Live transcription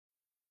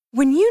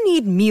When you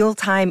need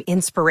mealtime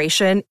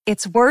inspiration,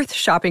 it's worth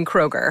shopping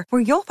Kroger,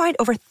 where you'll find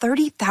over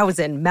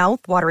 30,000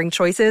 mouth-watering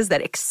choices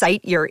that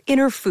excite your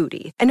inner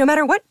foodie. And no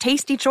matter what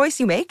tasty choice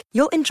you make,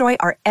 you'll enjoy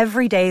our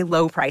everyday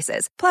low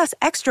prices, plus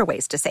extra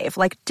ways to save,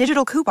 like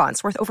digital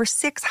coupons worth over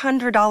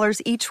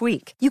 $600 each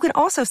week. You can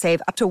also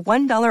save up to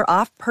 $1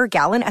 off per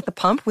gallon at the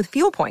pump with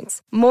fuel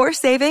points. More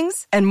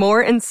savings and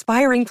more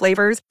inspiring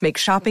flavors make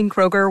shopping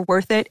Kroger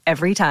worth it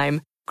every time.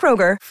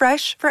 Kroger,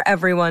 fresh for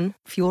everyone.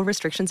 Fuel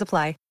restrictions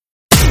apply.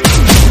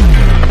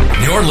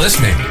 You're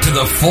listening to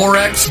the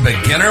Forex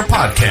Beginner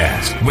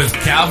Podcast with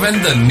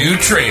Calvin the New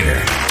Trader.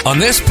 On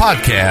this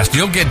podcast,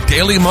 you'll get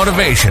daily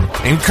motivation,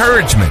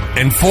 encouragement,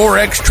 and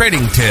Forex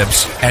trading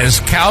tips as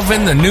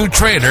Calvin the New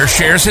Trader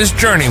shares his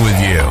journey with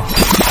you.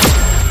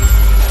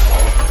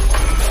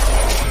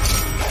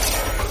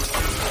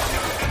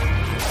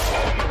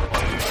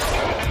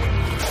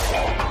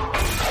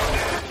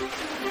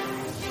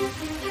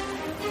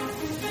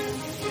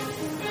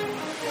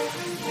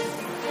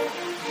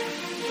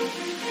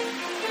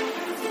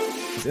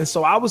 And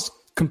so I was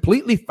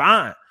completely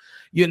fine,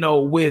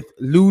 with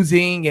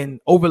losing and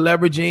over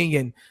leveraging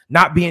and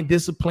not being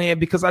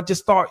disciplined, because I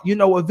just thought,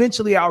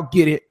 eventually I'll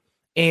get it.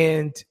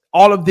 And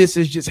all of this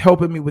is just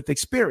helping me with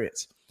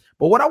experience.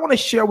 But what I want to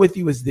share with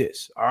you is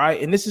this. All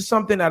right. And this is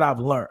something that I've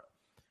learned.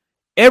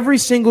 Every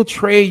single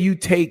trade you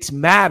take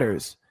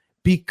matters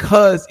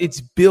because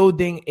it's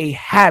building a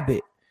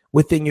habit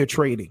within your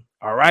trading.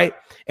 All right.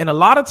 And a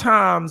lot of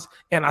times,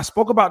 and I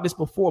spoke about this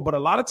before, but a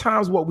lot of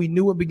times what we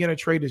new and beginner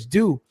traders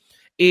do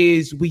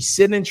is we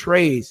sit in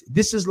trades.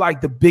 This is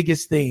like the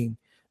biggest thing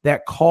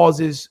that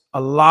causes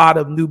a lot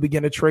of new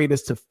beginner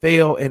traders to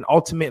fail. And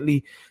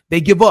ultimately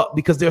they give up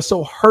because they're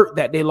so hurt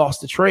that they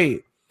lost the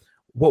trade.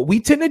 What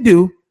we tend to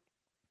do,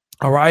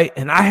 all right,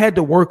 and I had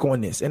to work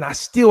on this and I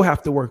still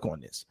have to work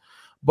on this.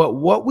 But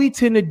what we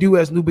tend to do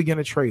as new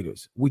beginner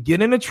traders, we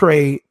get in a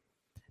trade.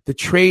 The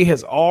trade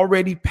has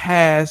already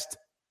passed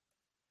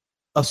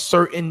a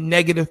certain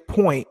negative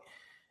point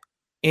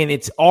and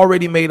it's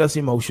already made us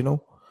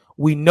emotional.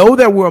 We know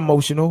that we're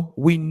emotional.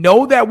 We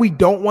know that we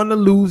don't want to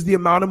lose the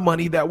amount of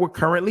money that we're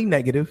currently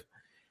negative,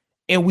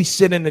 and we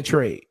sit in the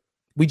trade.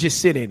 We just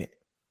sit in it,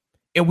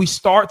 and we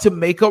start to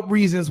make up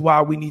reasons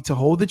why we need to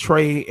hold the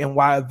trade and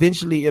why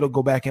eventually it'll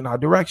go back in our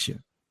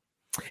direction.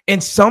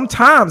 And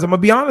sometimes, I'm going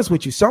to be honest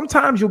with you,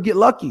 sometimes you'll get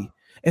lucky,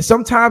 and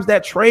sometimes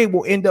that trade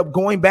will end up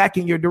going back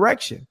in your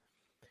direction.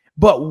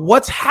 But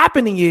what's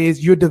happening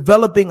is you're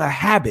developing a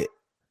habit,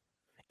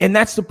 and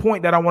that's the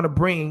point that I want to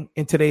bring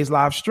in today's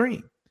live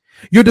stream.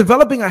 You're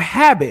developing a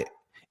habit,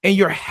 and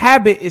your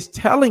habit is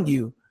telling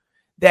you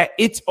that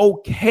it's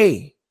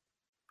okay.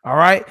 All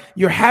right.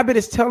 Your habit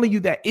is telling you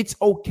that it's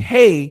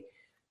okay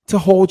to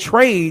hold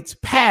trades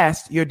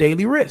past your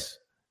daily risk.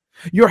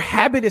 Your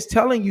habit is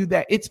telling you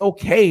that it's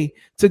okay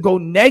to go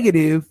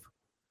negative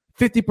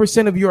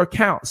 50% of your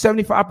account,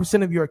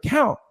 75% of your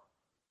account,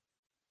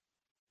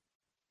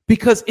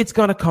 because it's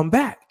going to come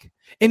back.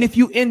 And if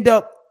you end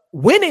up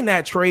winning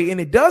that trade and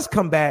it does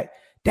come back,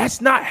 that's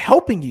not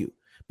helping you.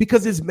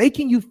 Because it's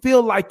making you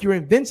feel like you're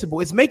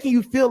invincible. It's making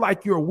you feel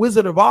like you're a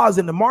Wizard of Oz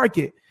in the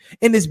market.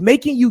 And it's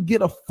making you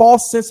get a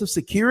false sense of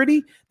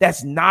security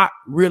that's not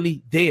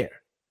really there.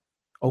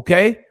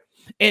 Okay.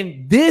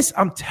 And this,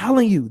 I'm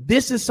telling you,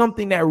 this is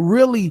something that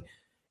really,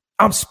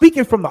 I'm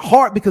speaking from the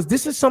heart, because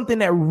this is something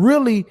that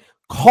really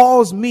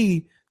caused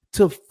me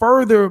to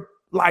further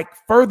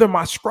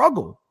my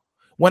struggle.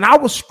 When I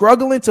was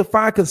struggling to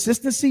find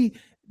consistency,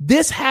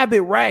 this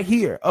habit right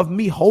here of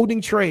me holding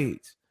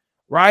trades,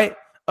 right?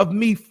 Of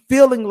me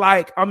feeling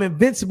like I'm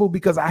invincible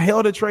because I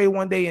held a trade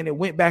one day and it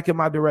went back in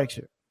my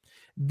direction.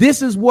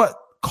 This is what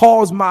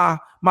caused my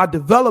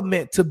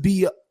development to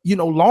be,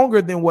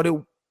 longer than what it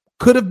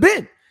could have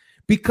been,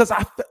 because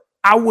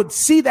I would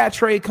see that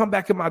trade come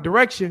back in my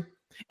direction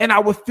and I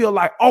would feel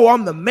like, oh,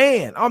 I'm the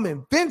man, I'm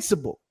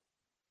invincible.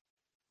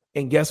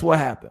 And guess what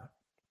happened?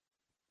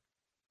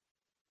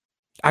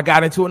 I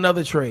got into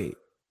another trade.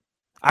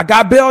 I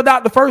got bailed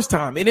out the first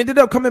time. It ended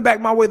up coming back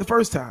my way the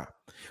first time.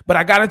 But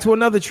I got into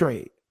another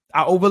trade.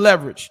 I over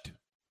leveraged.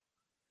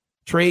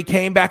 Trade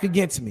came back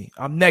against me.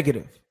 I'm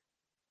negative.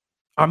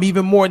 I'm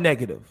even more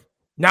negative.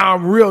 Now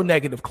I'm real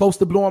negative, close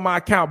to blowing my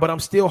account, but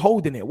I'm still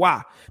holding it.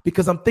 Why?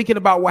 Because I'm thinking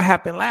about what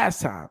happened last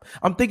time.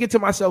 I'm thinking to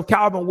myself,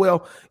 Calvin,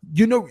 well,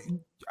 you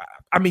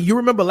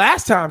remember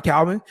last time,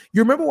 Calvin.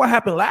 You remember what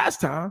happened last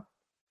time.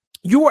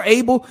 You were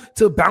able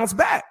to bounce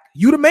back.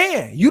 You the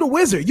man. You the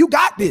wizard. You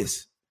got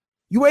this.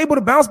 You were able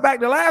to bounce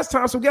back the last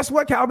time. So guess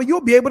what, Calvin?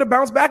 You'll be able to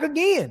bounce back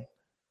again.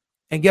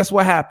 And guess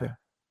what happened?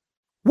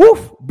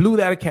 Woof, blew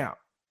that account.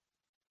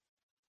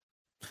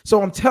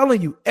 So I'm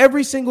telling you,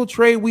 every single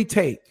trade we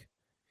take,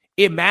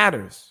 it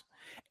matters.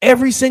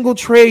 Every single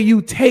trade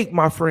you take,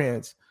 my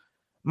friends,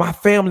 my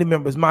family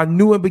members, my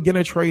new and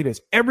beginner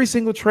traders, every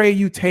single trade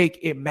you take,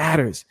 it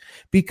matters,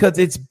 because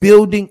it's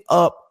building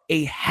up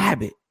a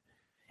habit.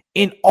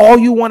 And all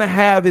you want to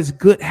have is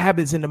good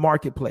habits in the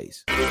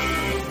marketplace.